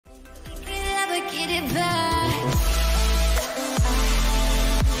it back.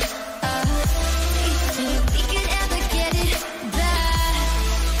 We could ever get it back.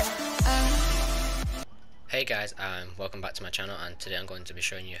 Hey guys, welcome back to my channel, and today I'm going to be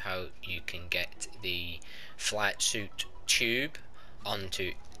showing you how you can get the flight suit tube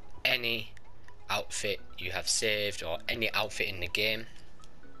onto any outfit you have saved or any outfit in the game.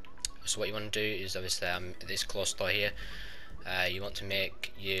 So what you want to do is, obviously I'm at this closed store here. You want to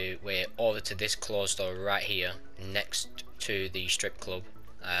make your way over to this closed store right here next to the strip club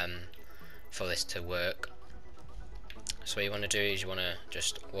for this to work. So what you want to do is you want to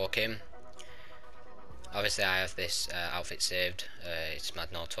just walk in. Obviously I have this outfit saved. It's my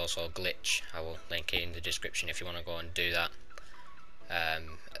no torso glitch. I will link it in the description if you want to go and do that.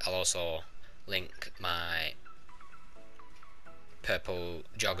 I'll also link my purple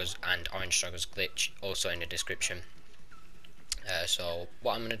joggers and orange joggers glitch also in the description. So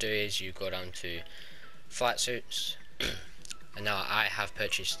what I'm going to do is you go down to flight suits and now I have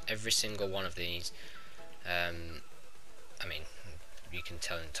purchased every single one of these. I mean, you can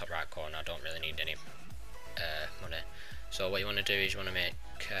tell in the top right corner I don't really need any money. So what you want to do is you want to make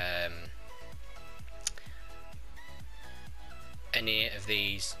any of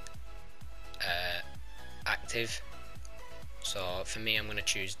these active. So for me I'm going to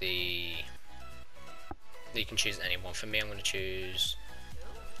choose you can choose any one. For me I'm going to choose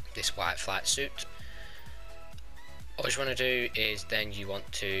this white flight suit. What you want to do is then you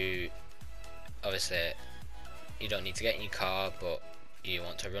want to, obviously you don't need to get in your car, but you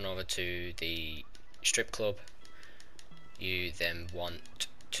want to run over to the strip club. You then want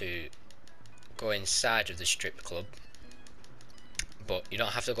to go inside of the strip club, but you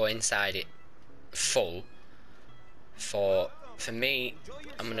don't have to go inside it full. For me,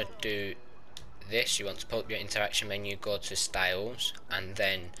 I'm gonna do this. You want to pull up your interaction menu, go to styles, and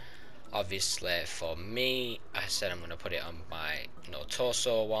then obviously for me I said I'm gonna put it on my no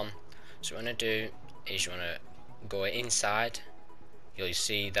torso one. So what you want to do is you want to go inside. You'll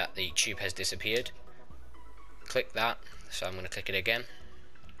see that the tube has disappeared. Click that. So I'm going to click it again,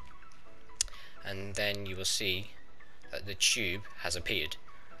 and then you will see that the tube has appeared.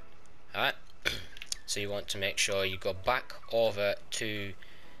 Alright, so you want to make sure you go back over to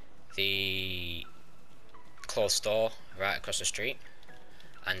the clothes store right across the street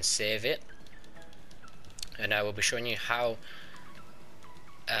and save it. And I will be showing you how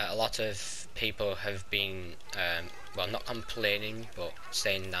a lot of people have been well, not complaining, but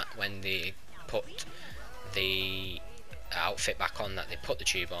saying that when they put the outfit back on, that they put the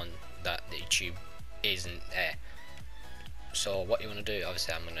tube on, that the tube isn't there. So what you want to do,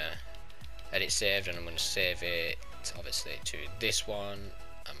 obviously I'm going to edit saved, and I'm going to save it obviously to this one.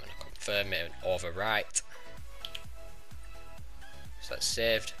 I'm going to confirm it and overwrite. So that's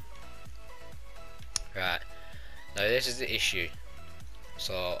saved. Right, now this is the issue.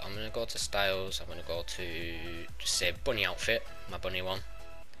 So I'm going to go to styles, I'm going to go to just say bunny outfit, my bunny one,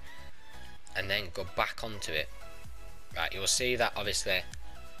 and then go back onto it. Right, you will see that obviously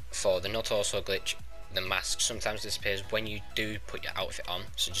for the no torso glitch, the mask sometimes disappears when you do put your outfit on.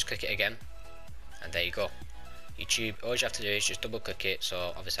 So just click it again, and there you go. Your tube, all you have to do is just double click it.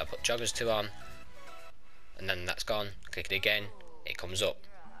 So obviously I put joggers 2 on, and then that's gone. Click it again, it comes up.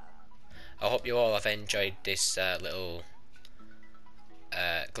 I hope you all have enjoyed this little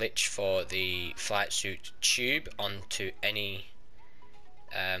glitch for the flight suit tube onto any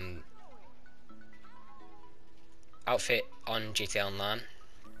outfit on GTA Online.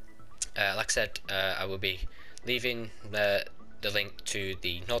 Like I said, I will be leaving the link to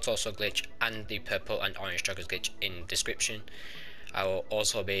the no torso glitch and the purple and orange joggers glitch in the description. I will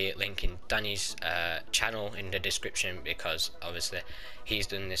also be linking Danny's channel in the description, because obviously he's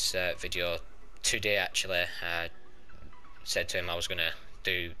done this video today. Actually, said to him I was gonna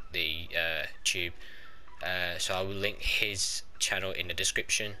do the tube, so I will link his channel in the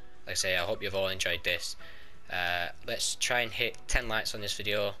description. Like I say, I hope you've all enjoyed this. Let's try and hit 10 likes on this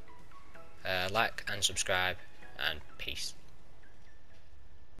video. Like and subscribe, and peace.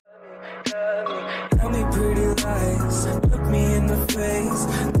 Tell me pretty lies, look me in the face,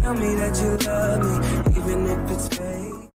 tell me that you love me, even if it's fake.